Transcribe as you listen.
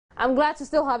I'm glad to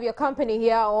still have your company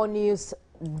here on News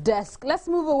Desk. Let's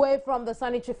move away from the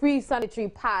free sanitary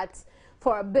pads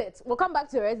for a bit. We'll come back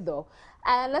to it though.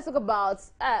 And let's talk about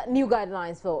new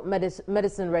guidelines for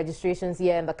medicine registrations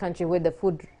here in the country, where the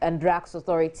Food and Drugs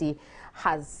Authority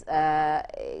has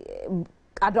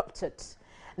adopted.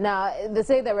 Now, they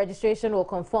say the registration will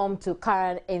conform to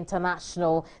current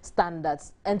international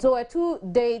standards. And so a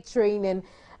 2-day training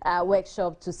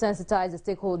workshop to sensitize the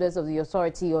stakeholders of the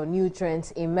authority on nutrients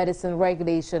in medicine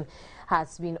regulation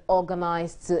has been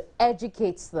organized to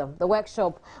educate them. The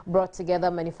workshop brought together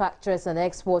manufacturers and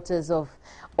exporters of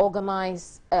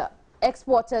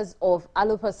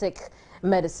allopathic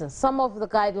medicine. Some of the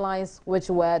guidelines which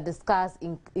were discussed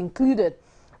included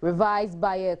revised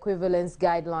bioequivalence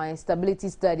guidelines, stability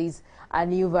studies, and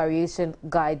new variation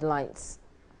guidelines.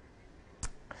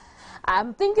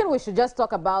 I'm thinking we should just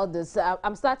talk about this.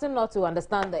 I'm starting not to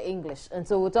understand the English, and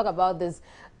so we'll talk about this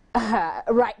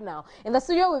right now. In the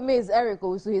studio with me is Eric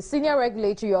Owusu, he's Senior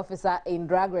Regulatory Officer in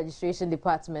Drug Registration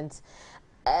Department,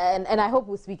 and I hope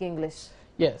we speak English.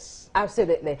 Yes.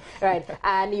 Absolutely. Right.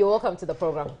 And you're welcome to the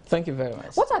program. Thank you very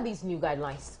much. What are these new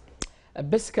guidelines?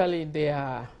 Basically, they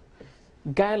are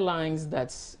guidelines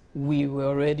that we were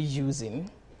already using,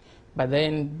 but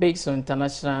then based on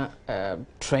international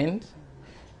trend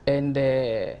and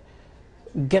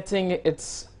getting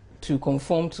it to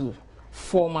conform to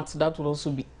formats that would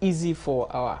also be easy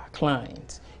for our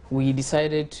clients. We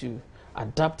decided to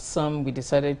adapt some, we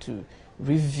decided to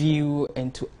review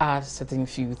and to add certain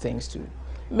few things to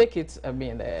make it,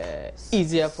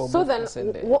 easier for both us.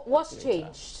 So then, what's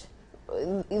changed?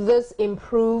 This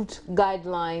improved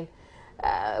guideline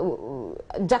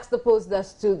juxtaposed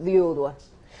us to the old one?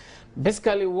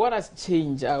 Basically, what has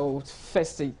changed, I would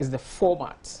first say, is the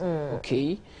format.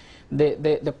 Okay,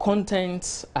 the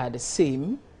contents are the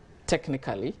same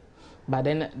technically, but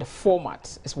then the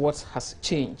format is what has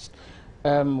changed.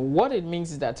 What it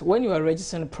means is that when you are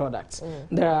registering a product,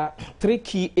 there are 3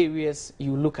 key areas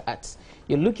you look at.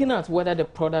 You're looking at whether the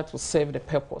product will serve the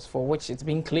purpose for which it's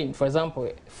being claimed. For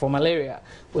example, for malaria,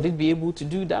 would it be able to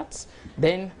do that?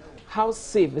 Then, how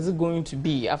safe is it going to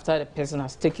be after the person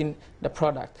has taken the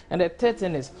product? And the third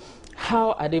thing is,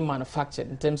 how are they manufactured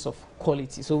in terms of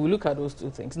quality? So we look at those 2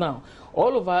 things. Now,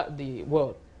 all over the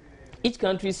world, each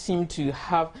country seems to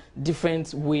have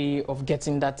different way of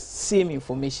getting that same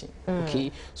information.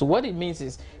 Okay, so what it means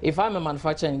is, if I'm a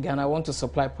manufacturer in Ghana, I want to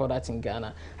supply products in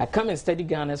Ghana, I come and study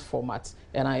Ghana's format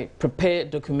and I prepare a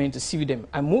document to see them.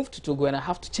 I move to Togo and I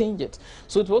have to change it.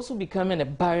 So it also becoming a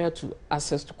barrier to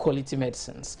access to quality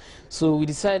medicines. So we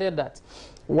decided that,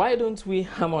 why don't we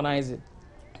harmonize it?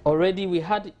 Already we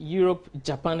had Europe,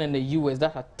 Japan, and the US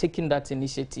that had taken that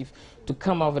initiative to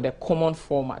come up with a common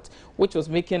format, which was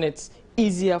making it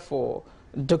easier for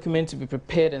documents to be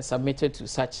prepared and submitted to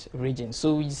such regions.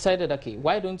 So we decided, okay,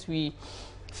 why don't we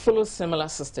follow similar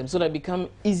systems so that it become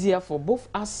easier for both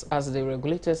us as the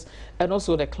regulators and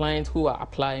also the clients who are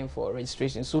applying for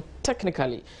registration. So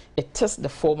technically, it tests the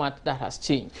format that has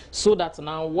changed, so that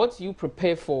now what you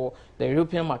prepare for the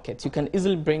European market, you can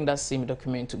easily bring that same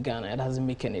document to Ghana. It doesn't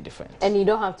make any difference. And you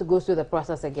don't have to go through the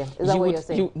process again. Is that what you're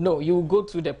saying? No, you will go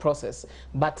through the process,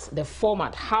 but the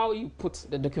format, how you put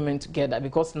the document together,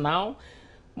 because now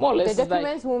more or less the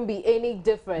documents won't be any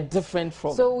different.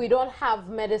 From. So we don't have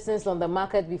medicines on the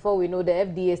market before we know the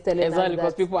FDA is telling us that.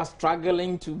 Because people are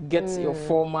struggling to get your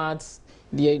formats.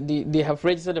 They have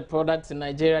registered the products in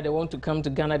Nigeria. They want to come to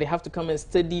Ghana. They have to come and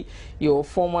study your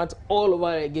format all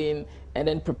over again and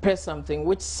then prepare something,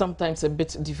 which sometimes a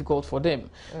bit difficult for them.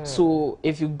 So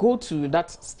if you go to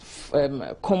that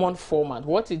common format,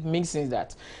 what it means is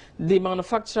that the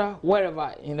manufacturer,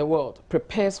 wherever in the world,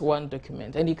 prepares one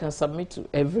document and you can submit to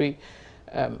every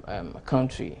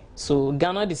country. So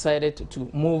Ghana decided to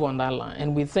move on that line,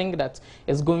 and we think that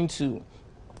it's going to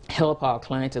help our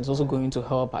clients. It's also going to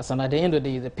help us, and at the end of the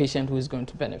day, the patient who is going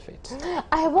to benefit.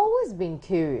 I have always been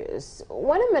curious,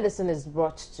 when a medicine is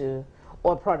brought to,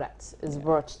 or product is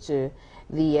brought to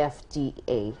the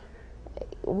FDA,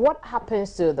 what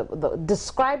happens to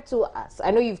describe to us?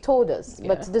 I know you've told us,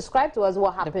 but describe to us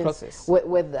what happens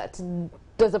with that.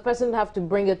 Does the person have to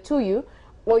bring it to you,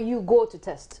 or you go to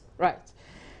test? Right.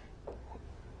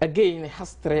 Again, it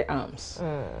has 3 arms.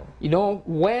 You know,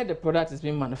 where the product is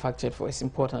being manufactured for is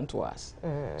important to us.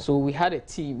 So we had a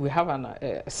team, we have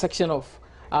a section of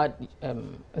our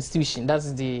institution,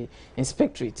 that's the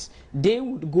inspectorate. They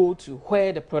would go to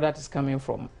where the product is coming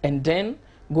from and then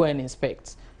go and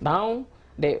inspect. Now,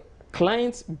 the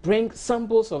clients bring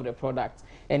samples of the product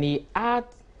and he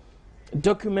adds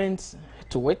documents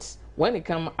to it. When it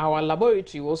comes, our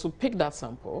laboratory will also pick that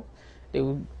sample they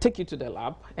will take you to the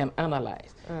lab and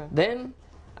analyze. Then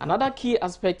another key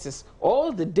aspect is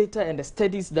all the data and the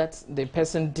studies that the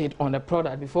person did on the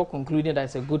product before concluding that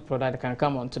it's a good product that can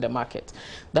come onto the market.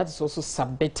 That is also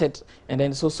submitted, and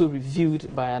then it's also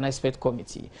reviewed by an expert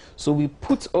committee. So we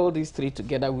put all these three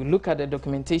together. We look at the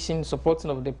documentation supporting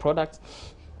of the product,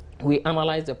 we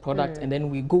analyze the product, and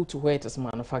then we go to where it is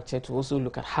manufactured to also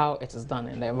look at how it is done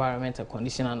and the environmental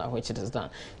condition under which it is done.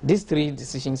 These three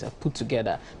decisions are put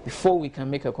together before we can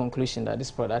make a conclusion that this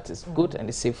product is good and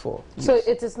is safe for use. So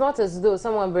it is not as though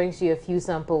someone brings you a few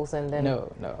samples and then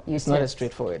no, it's not a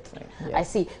straightforward thing. Yeah. I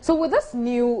see. So with this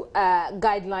new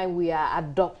guideline we are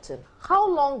adopting, how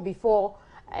long before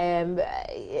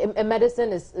a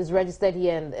medicine is registered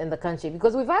here in the country?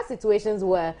 Because we've had situations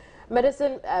where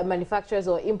medicine manufacturers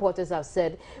or importers have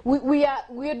said, we are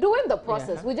doing the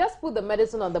process. We just put the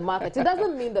medicine on the market. It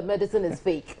doesn't mean the medicine is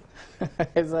fake.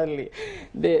 Exactly.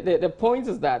 The point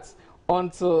is that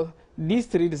until these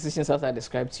three decisions that I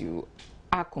described to you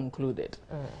are concluded,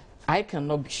 I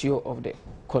cannot be sure of the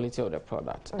quality of the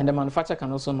product. And the manufacturer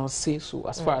can also not say so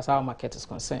as far as our market is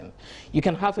concerned. You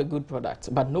can have a good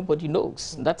product, but nobody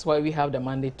knows. That's why we have the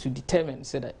mandate to determine,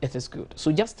 say that it is good.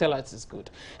 So just tell us it's good.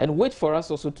 And wait for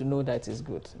us also to know that it is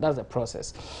good. That's the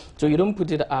process. So you don't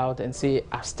put it out and say,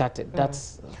 I've started.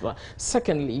 That's one.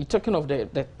 Secondly, you're talking of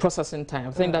the processing time.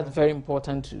 I think that's very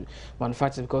important to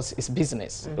manufacturers because it's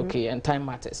business, okay, and time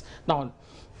matters. Now,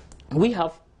 we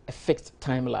have fixed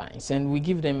timelines, and we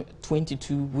give them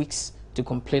 22 weeks to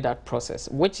complete that process,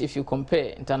 which if you compare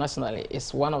internationally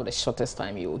is one of the shortest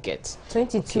time you will get.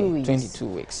 22 weeks. 22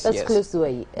 weeks. That's yes. close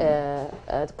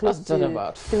to close to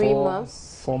about 3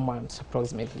 months. 4 months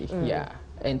approximately. Yeah,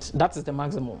 and that is the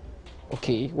maximum.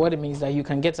 Okay, what it means that you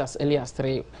can get as early as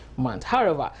 3 months.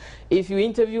 However, if you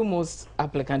interview most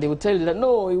applicants, they will tell you that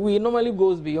no, we normally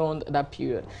goes beyond that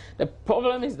period. The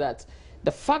problem is that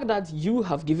the fact that you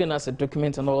have given us a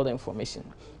document and all the information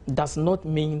does not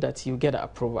mean that you get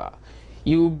approval.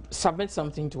 You submit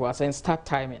something to us and start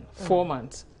timing 4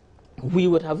 months. We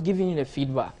would have given you the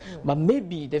feedback, but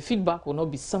maybe the feedback will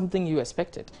not be something you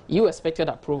expected. You expected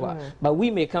approval, but we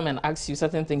may come and ask you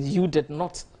certain things you did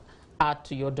not add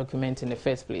to your document in the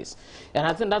first place. And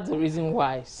I think that's the reason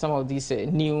why some of these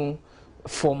new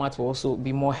format will also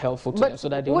be more helpful to them, so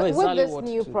that they know exactly what with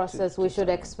this new process, we should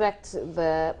expect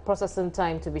the processing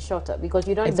time to be shorter, because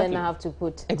you don't then have to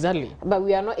put... Exactly. But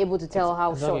we are not able to tell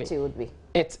how short it would be.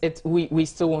 We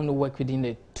still want to work within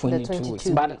the 22 weeks.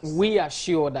 But we are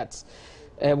sure that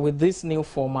with this new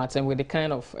format and with the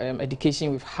kind of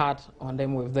education we've had on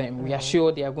them with them, we are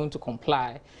sure they are going to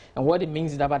comply. And what it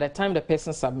means is that by the time the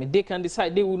person submits, they can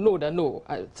decide, they will know that, no,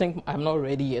 I think I'm not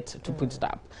ready yet to put it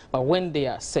up. But when they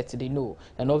are set, they know.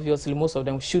 And obviously, most of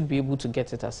them should be able to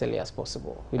get it as early as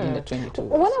possible within the 22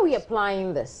 weeks. When are we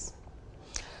applying this?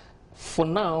 For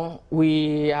now,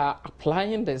 we are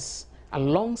applying this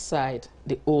alongside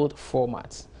the old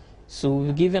format. So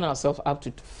we've given ourselves up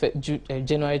to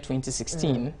January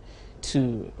 2016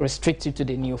 to restrict it to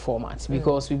the new format,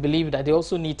 because we believe that they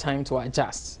also need time to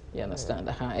adjust. You understand?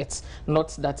 It's not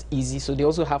that easy, so they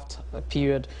also have a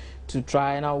period to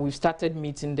try. Now we've started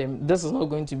meeting them. This is not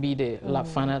going to be the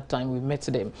final time we met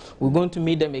them. We're going to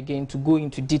meet them again to go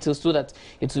into details, so that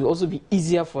it will also be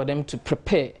easier for them to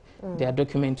prepare their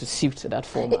document to shift that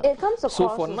format. It comes across. So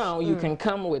for now, you can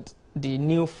come with the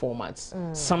new formats.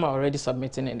 Some are already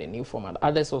submitting in the new format.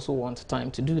 Others also want time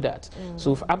to do that.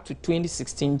 So if up to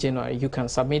 2016 January, you can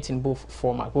submit in both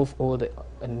formats, both old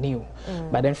and new.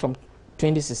 But then from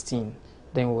 2016,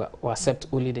 then we'll accept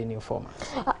only the new format.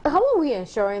 How are we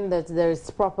ensuring that there is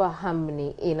proper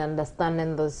harmony in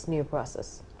understanding this new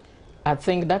process? I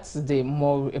think that's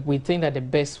we think that the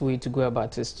best way to go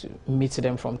about is to meet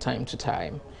them from time to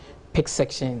time, pick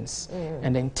sections,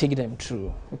 and then take them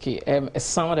through. Okay, it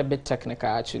sounds a bit technical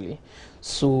actually,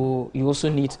 so you also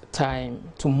need time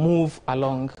to move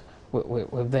along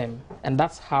with them, and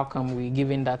that's how come we're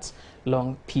giving that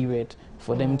long period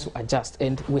for them to adjust.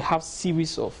 And we have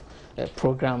series of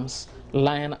programs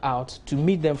lying out to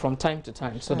meet them from time to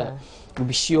time, so that we'll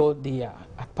be sure they are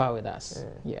at par with us.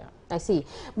 Yeah, I see.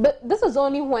 But this is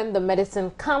only when the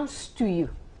medicine comes to you.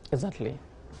 Exactly.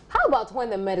 How about when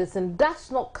the medicine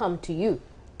does not come to you?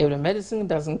 If the medicine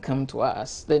doesn't come to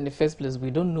us, then in the first place,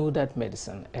 we don't know that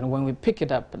medicine. And when we pick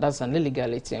it up, that's an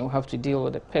illegality, and we have to deal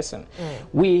with the person.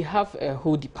 We have a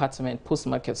whole department,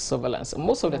 post-market surveillance. And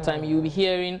most of the time, you'll be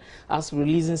hearing us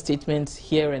releasing statements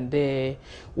here and there.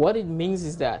 What it means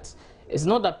is that it's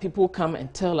not that people come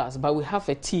and tell us, but we have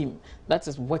a team that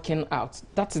is working out.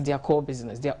 That is their core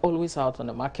business. They're always out on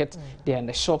the market. They're in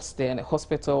the shops, they're in the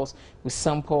hospitals, we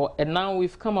sample. And now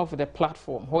we've come up with a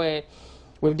platform where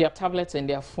with their tablets and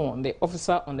their phone, the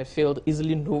officer on the field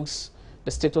easily knows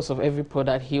the status of every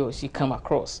product he or she come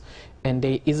across, and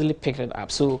they easily pick it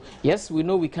up. So yes, we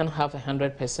know we can't have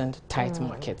 100% tight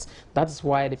markets. That's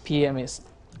why the PMS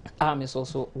arm is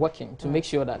also working to make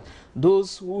sure that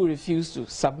those who refuse to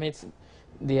submit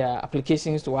their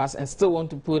applications to us and still want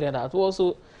to put it out will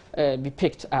also be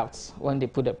picked out when they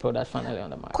put the product finally on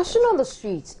the market. Question on the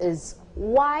street is,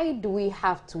 why do we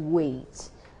have to wait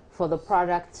for the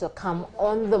product to come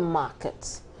on the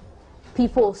market?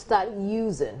 People start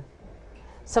using.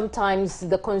 Sometimes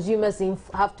the consumers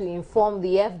have to inform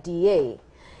the FDA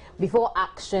before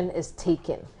action is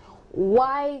taken.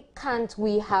 Why can't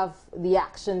we have the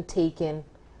action taken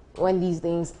when these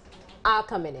things are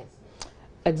coming in?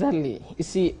 Exactly. You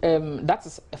see, that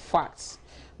is a fact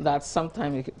that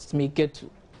sometimes it may get to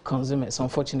consumers,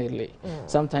 unfortunately.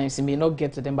 Sometimes it may not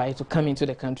get to them, but it will come into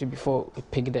the country before we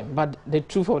pick them. But the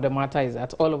truth of the matter is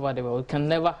that all over the world, we can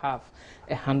never have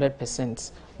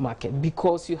 100% market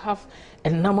because you have a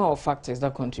number of factors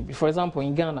that contribute. For example,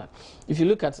 in Ghana, if you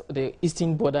look at the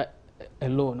eastern border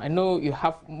alone, I know you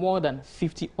have more than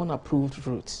 50 unapproved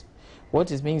routes.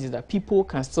 What it means is that people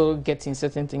can still get in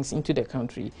certain things into the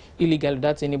country illegally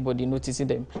without anybody noticing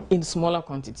them in smaller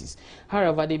quantities.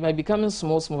 However, they might become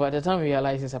small. By the time we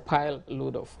realize it's a pile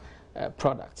load of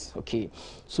products. Okay,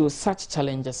 so such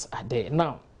challenges are there.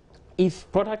 Now,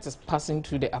 if product is passing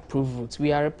through the approved routes,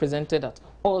 we are represented at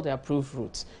all the approved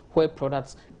routes where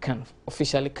products can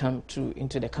officially come through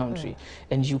into the country,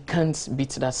 and you can't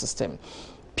beat that system.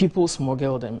 People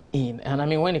smuggle them in, and I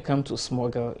mean, when it comes to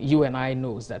smuggle, you and I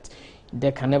knows that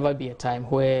there can never be a time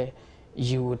where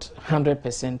you would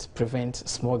 100% prevent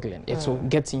smuggling. It will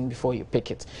get in before you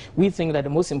pick it. We think that the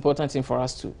most important thing for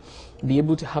us to be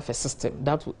able to have a system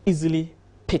that will easily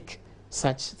pick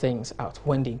such things out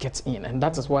when they get in, and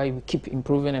that is why we keep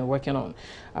improving and working on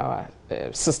our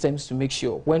systems to make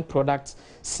sure when product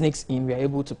sneaks in, we are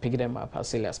able to pick them up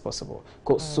as early as possible.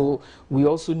 So we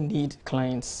also need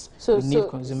clients, we need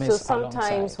consumers. So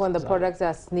sometimes when the products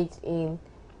are sneaked in,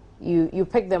 you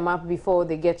pick them up before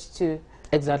they get to.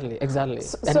 Exactly.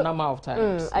 A number of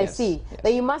times. I see. Yes.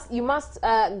 Then you must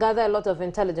gather a lot of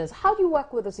intelligence. How do you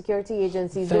work with the security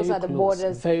agencies? Those are the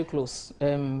borders. Very close.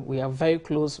 We are very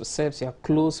close with SEPS. We are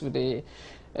close with the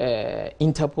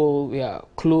Interpol. We are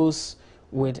close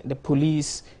with the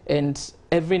police, and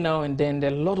every now and then there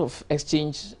are a lot of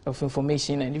exchange of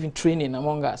information and even training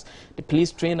among us. The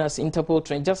police train us, Interpol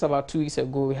train. Just about 2 weeks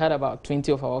ago, we had about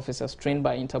 20 of our officers trained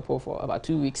by Interpol for about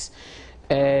 2 weeks.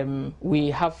 We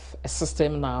have a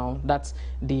system now that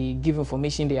they give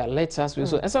information, they alert us.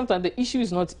 And sometimes the issue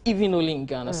is not even only in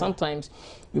Ghana. Sometimes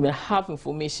we may have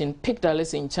information picked up,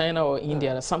 let's say in China or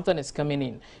India, that something is coming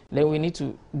in. Then we need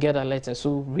to get a letter.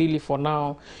 So really for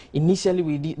now,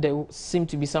 initially there seemed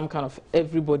to be some kind of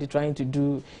everybody trying to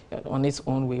do on its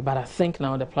own way. But I think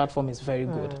now the platform is very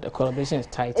good. The collaboration is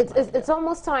tight. It's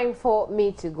almost time for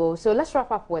me to go. So let's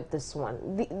wrap up with this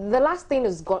one. The last thing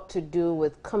has got to do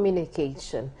with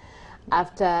communication.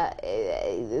 After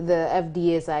the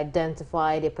FDA has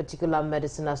identified a particular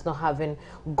medicine as not having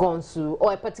gone through,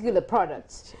 or a particular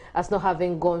product as not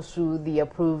having gone through the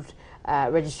approved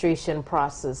registration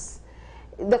process,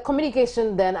 the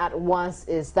communication then at once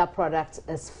is that product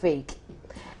is fake.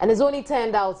 And it's only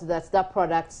turned out that that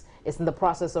product is in the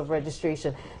process of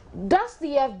registration. Does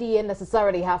the FDA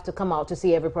necessarily have to come out to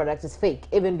say every product is fake,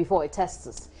 even before it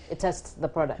tests the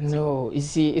product? No, you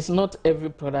see, it's not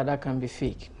every product that can be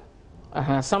fake.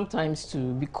 Sometimes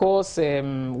too, because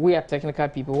we are technical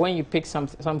people, when you pick some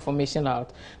information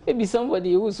out, maybe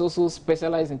somebody who is also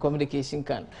specialized in communication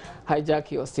can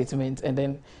hijack your statement, and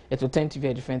then it will tend to be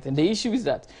a different thing. The issue is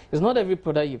that it's not every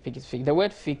product you pick is fake. The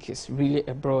word fake is really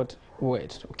a broad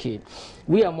word, okay?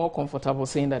 We are more comfortable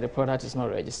saying that the product is not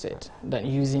registered than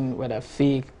using whether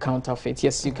fake, counterfeit.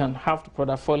 Yes, you can have the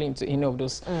product fall into any of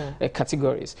those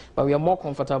categories, but we are more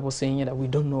comfortable saying that we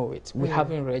don't know it. We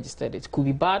haven't registered it. It could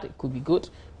be bad, it could be good,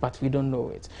 but we don't know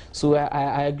it. So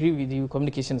I agree with you,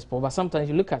 communication is poor, but sometimes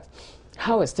you look at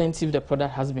how extensive the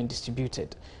product has been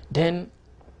distributed, then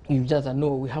you just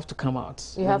know we have to come out.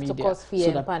 You have to cause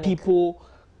fear so and panic. People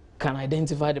can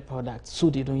identify the product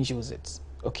so they don't use it.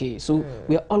 Okay, so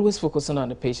we are always focusing on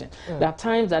the patient. There are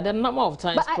times that the number of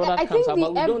times product comes out,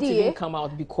 but we don't even come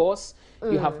out because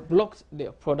you have blocked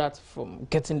the product from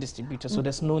getting distributed. So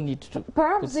there's no need to.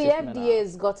 Perhaps the FDA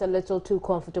has got a little too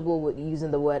comfortable with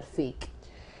using the word fake.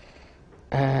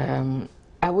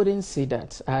 I wouldn't say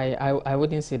that. I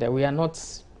wouldn't say that. We are not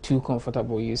too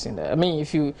comfortable using that. I mean,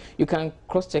 if you can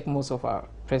cross-check most of our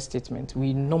press statement,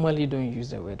 we normally don't use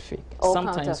the word fake.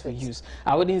 Sometimes we use.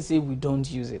 I wouldn't say we don't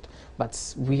use it,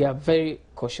 but we are very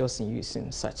cautious in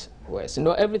using such words. You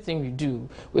know, everything we do,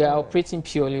 we are operating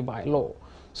purely by law.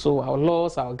 So our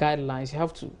laws, our guidelines, you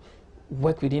have to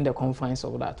work within the confines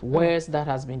of that. Words that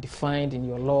has been defined in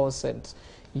your laws and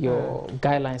your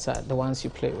guidelines are the ones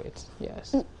you play with.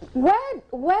 Yes.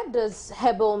 Where does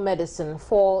herbal medicine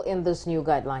fall in this new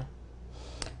guideline?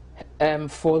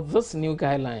 For this new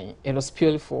guideline, it was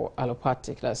purely for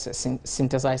allopathic, that's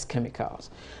synthesized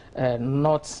chemicals,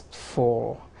 not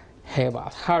for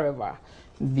herbal. However,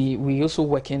 we're also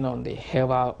working on the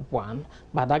herbal one,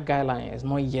 but that guideline is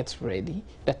not yet ready.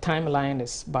 The timeline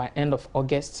is by end of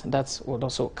August. That would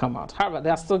also come out. However,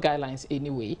 there are still guidelines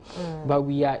anyway, but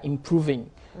we are improving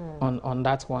on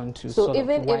that one to so sort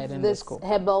even of widen if the this scope.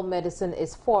 herbal medicine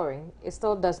is foreign, it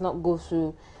still does not go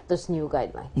through this new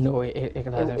guideline. No, it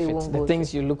doesn't fit. The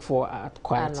things you look for are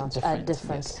quite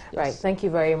different. Yes. Right. Thank you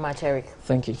very much, Eric.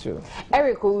 Thank you too.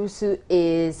 Eric Owusu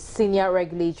is Senior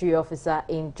Regulatory Officer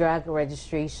in Drug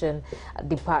Registration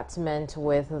Department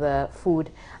with the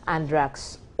Food and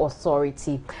Drugs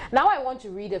Authority. Now I want to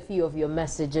read a few of your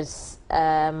messages.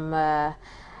 I'll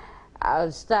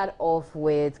start off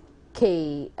with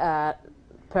K.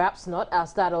 Perhaps not. I'll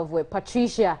start off with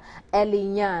Patricia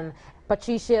Elinyan.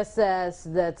 Patricia says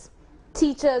that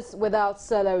teachers without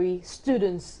salary,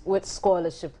 students with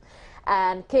scholarship.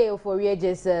 And K.O.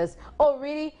 Forieje says, oh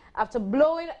really? After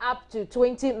blowing up to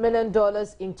 $20 million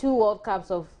in 2 World Cups,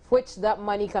 of which that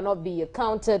money cannot be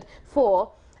accounted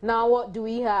for, now what do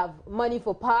we have? Money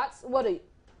for parts?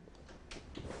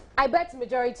 I bet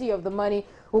majority of the money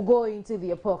will go into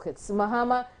their pockets.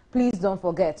 Mahama, please don't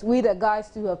forget, we the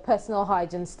guys too have personal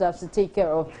hygiene stuff to take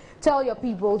care of. Tell your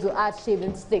people to add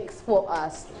shaving sticks for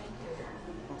us.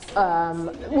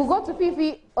 We'll go to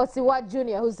Fifi Osiwa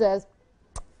Jr., who says,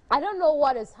 I don't know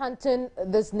what is hunting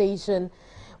this nation.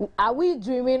 Are we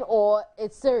dreaming or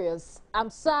it's serious?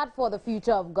 I'm sad for the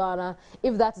future of Ghana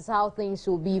if that is how things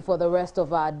should be for the rest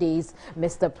of our days,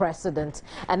 Mr. President.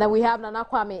 And then we have Nana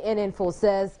Kwame Eninfo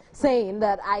saying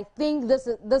that I think this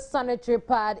sanitary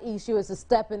pad issue is a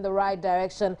step in the right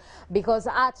direction because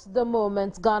at the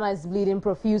moment Ghana is bleeding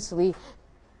profusely.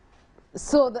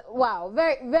 So, wow,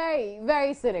 very, very,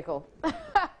 very cynical.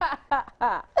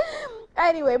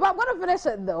 Anyway, but I'm going to finish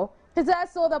it though. He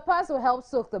says, so the pass will help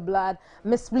soak the blood,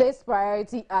 misplaced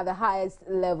priority at the highest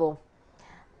level.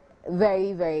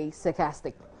 Very, very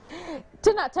sarcastic.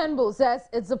 Tina Turnbull says,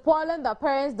 it's appalling that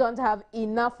parents don't have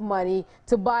enough money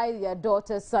to buy their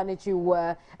daughter's sanitary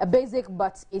wear, a basic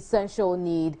but essential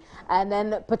need. And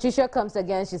then Patricia comes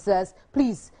again, she says,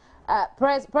 please,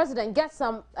 President, get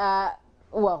some, And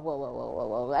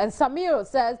Samiro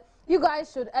says, you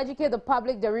guys should educate the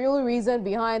public the real reason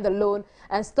behind the loan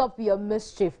and stop your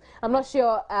mischief. I'm not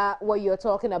sure what you're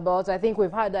talking about. I think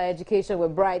we've had that education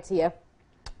with Bright here.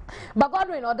 But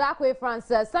Godwin Odakwe France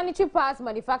says, sanitary pads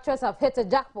manufacturers have hit a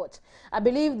jackpot. I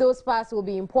believe those pads will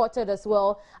be imported as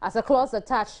well as a clause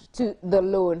attached to the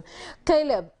loan.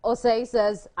 Caleb Osei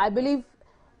says, I believe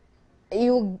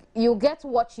you get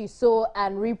what you sow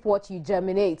and reap what you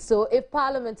germinate. So if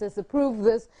Parliament has approved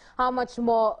this, how much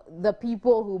more the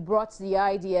people who brought the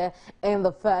idea in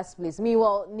the first place?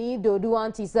 Meanwhile, Nido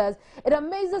Duanti says, it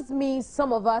amazes me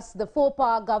some of us, the full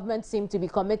power government, seem to be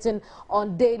committing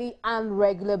on daily and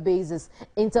regular basis.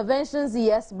 Interventions,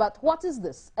 yes, but what is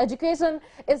this? Education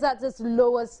is at its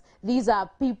lowest. These are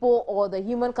people or the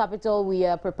human capital we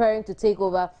are preparing to take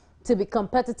over to be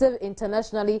competitive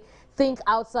internationally. Think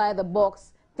outside the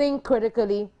box, think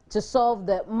critically to solve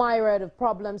the myriad of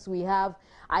problems we have.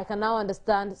 I can now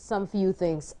understand some few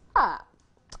things.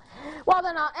 Well,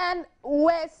 then I'll end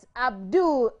with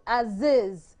Abdul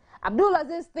Aziz. Abdul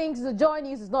Aziz thinks the Joy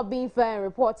News is not being fair in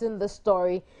reporting the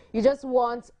story. You just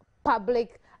want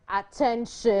public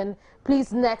attention.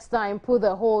 Please next time put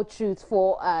the whole truth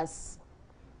for us.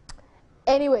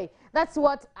 Anyway, that's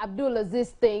what Abdul Aziz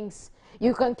thinks.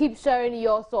 You can keep sharing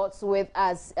your thoughts with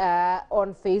us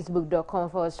on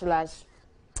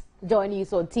facebook.com/Joy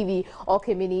News on TV or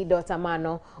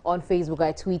Kemini.Amano on Facebook.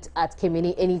 I tweet at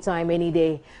Kemini anytime, any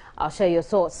day. I'll share your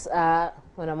thoughts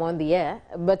when I'm on the air.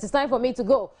 But it's time for me to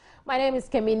go. My name is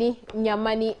Kemini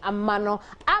Nyamani Amano.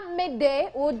 At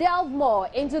midday, we'll delve more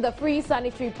into the free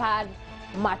sanitary pad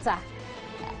matter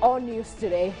on News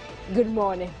Today. Good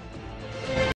morning.